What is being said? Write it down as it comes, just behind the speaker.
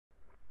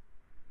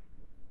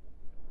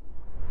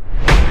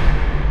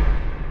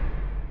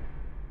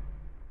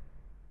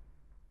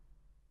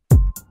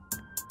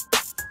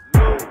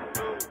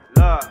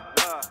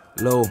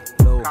Low.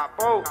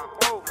 Capo,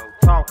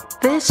 NoTalking.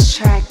 This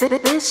track.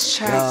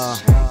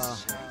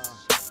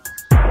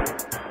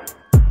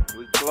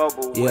 We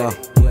global. Yeah.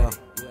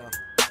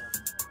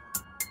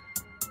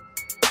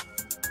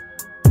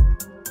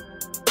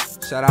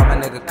 Shout out my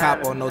nigga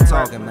Capo,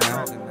 NoTalking,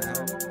 man.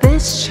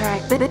 This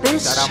track.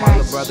 Shout out my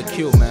little brother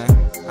Q, man.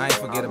 I ain't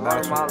forget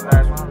about you.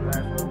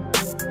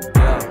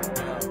 Yeah.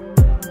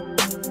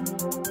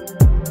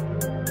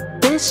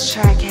 This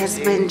track has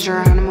been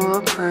Geronimo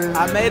approved.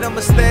 I made a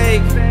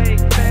mistake.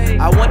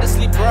 I went to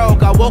sleep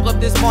broke. I woke up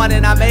this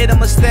morning. I made a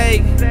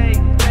mistake.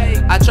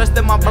 I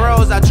trusted my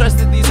bros. I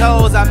trusted these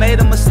hoes. I made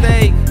a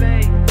mistake.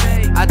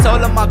 I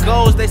told them my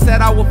goals. They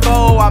said I would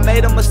fold. I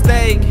made a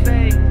mistake.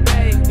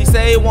 He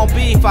say it won't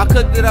beef. I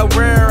cooked it up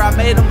rare. I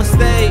made a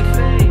mistake.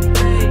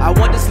 I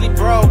went to sleep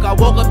broke. I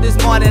woke up this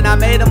morning. I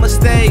made a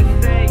mistake.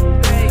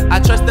 I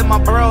trusted my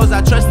bros.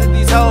 I trusted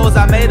these hoes.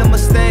 I made a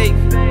mistake.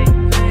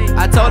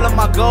 I told them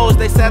my goals,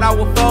 they said I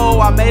would fold,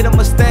 I made a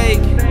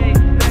mistake.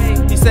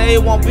 He say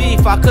it won't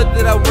beef, I cooked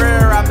it up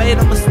rare, I made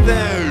a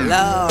mistake.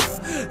 Love,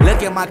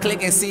 look at my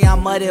click and see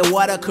I'm muddy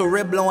water.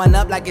 Career blowing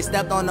up like it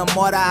stepped on the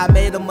mortar. I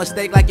made a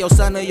mistake like your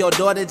son or your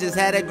daughter just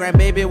had a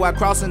grandbaby while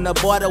crossing the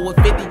border with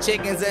 50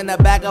 chickens in the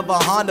back of a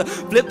Honda.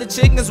 Flip the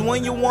chickens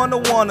when you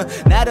wanna.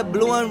 Now the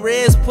blue and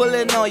red's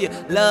pulling on you.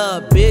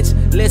 Love, bitch,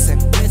 listen.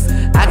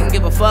 I can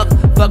give a fuck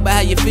about how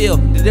you feel.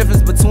 The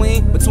difference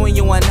between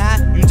you and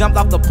I, you jumped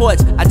off the porch,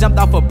 I jumped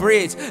off a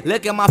bridge.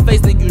 Look at my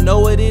face, think you know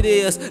what it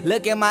is.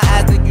 Look at my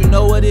eyes, think you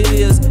know what it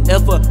is.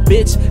 If a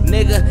bitch,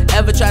 nigga,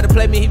 ever try to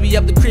play me, he be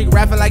up the creek,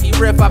 rapping like he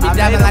riff, I be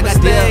diving like I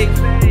did.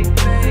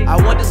 I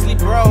went to sleep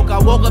broke, I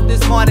woke up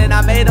this morning,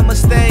 I made a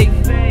mistake.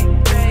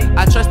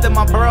 I trusted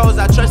my bros,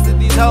 I trusted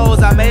these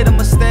hoes, I made a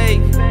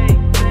mistake.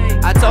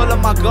 I told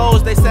them my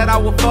goals, they said I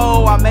would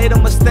fold, I made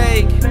a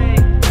mistake.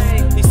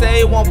 He say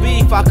it won't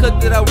beef, I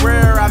cooked it up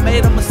rare, I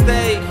made a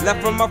mistake.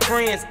 Left from my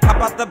friends, hop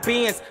out the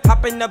Benz,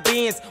 hop in the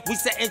Benz, we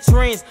setting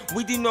trends,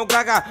 we do no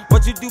gaga,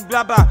 what you do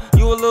blah blah,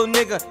 you a little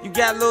nigga, you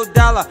got a little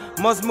dollar,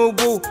 must move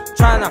boo,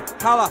 tryna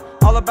holla,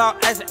 all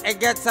about action, ain't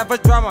got time for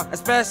drama,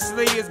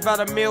 especially it's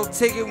about a meal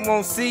ticket,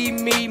 won't see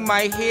me,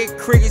 my head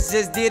crickets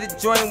just did a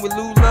joint with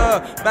Lou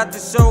Love, about to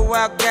show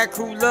out, got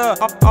crew love,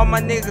 all my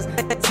niggas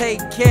take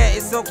care,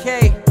 it's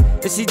okay.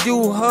 If she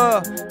do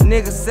her,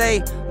 nigga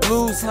say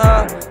lose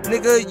her.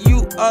 Nigga,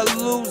 you a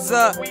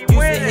loser. Used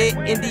to hit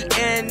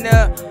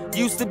Indiana,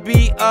 used to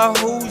be a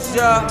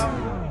Hoosier.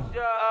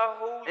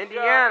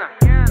 Indiana.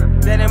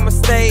 That ain't a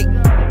mistake.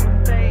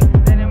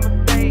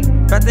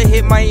 About to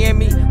hit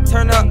Miami,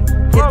 turn up,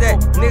 hit that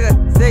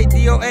nigga, say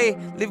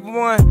DOA, leave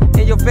one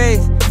in your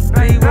face,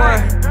 leave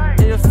one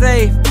in your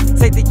safe,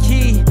 take the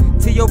key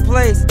to your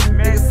place,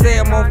 nigga say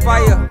I'm on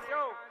fire.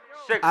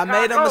 I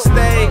made a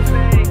mistake.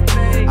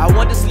 I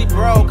went to sleep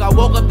broke, I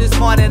woke up this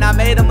morning, I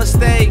made a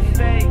mistake.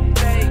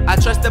 I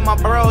trusted my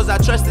bros, I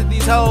trusted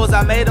these hoes,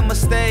 I made a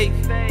mistake.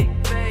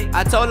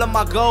 I told them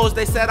my goals,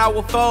 they said I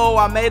would fold,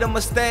 I made a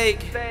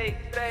mistake.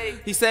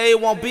 He say it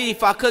won't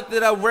beef, I cooked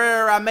it up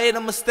rare, I made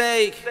a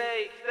mistake.